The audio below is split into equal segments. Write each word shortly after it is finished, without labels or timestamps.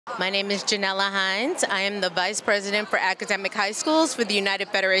My name is Janella Hinds. I am the Vice President for Academic High Schools for the United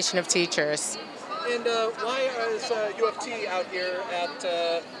Federation of Teachers. And why is UFT out here at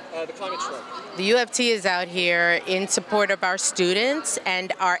the climate strike? The UFT is out here in support of our students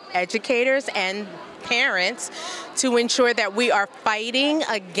and our educators and parents to ensure that we are fighting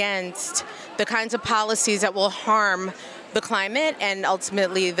against the kinds of policies that will harm the climate and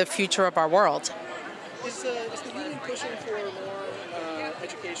ultimately the future of our world. Is the union pushing for more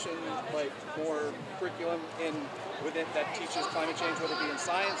education, like more curriculum within that teaches climate change, whether it be in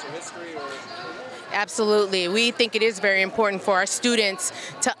science or history or? Absolutely. We think it is very important for our students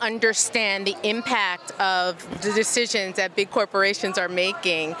to understand the impact of the decisions that big corporations are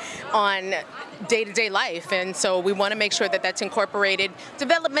making on day-to-day life. And so we want to make sure that that's incorporated,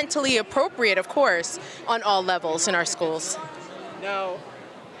 developmentally appropriate, of course, on all levels in our schools. Now,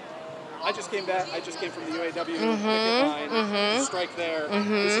 I just came back. I just came from the UAW picket line, strike there.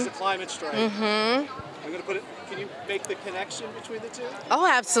 This is a climate strike. I'm going to put it. Can you make the connection between the two? Oh,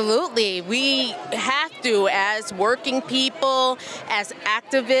 absolutely. We have to, as working people, as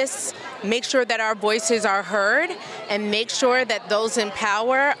activists, make sure that our voices are heard and make sure that those in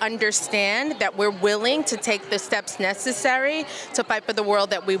power understand that we're willing to take the steps necessary to fight for the world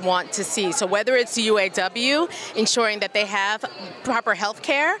that we want to see. So whether it's the UAW, ensuring that they have proper health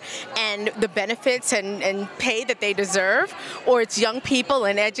care and the benefits and pay that they deserve, or it's young people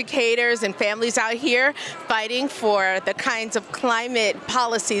and educators and families out here fighting for the kinds of climate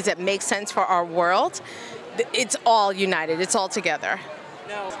policies that make sense for our world, it's all united, it's all together.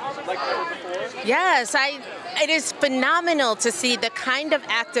 Now, like never before? Yes, it is phenomenal to see the kind of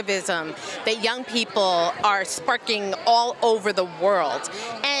activism that young people are sparking all over the world.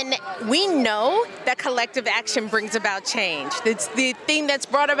 And we know that collective action brings about change. It's the thing that's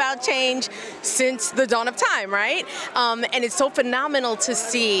brought about change since the dawn of time, right? And it's so phenomenal to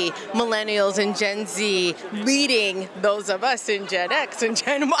see millennials and Gen Z leading those of us in Gen X and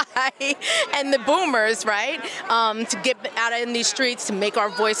Gen Y and the boomers, right? To get out in these streets, to make our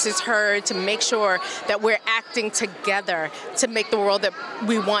voices heard, to make sure that we're acting together to make the world that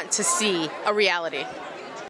we want to see a reality.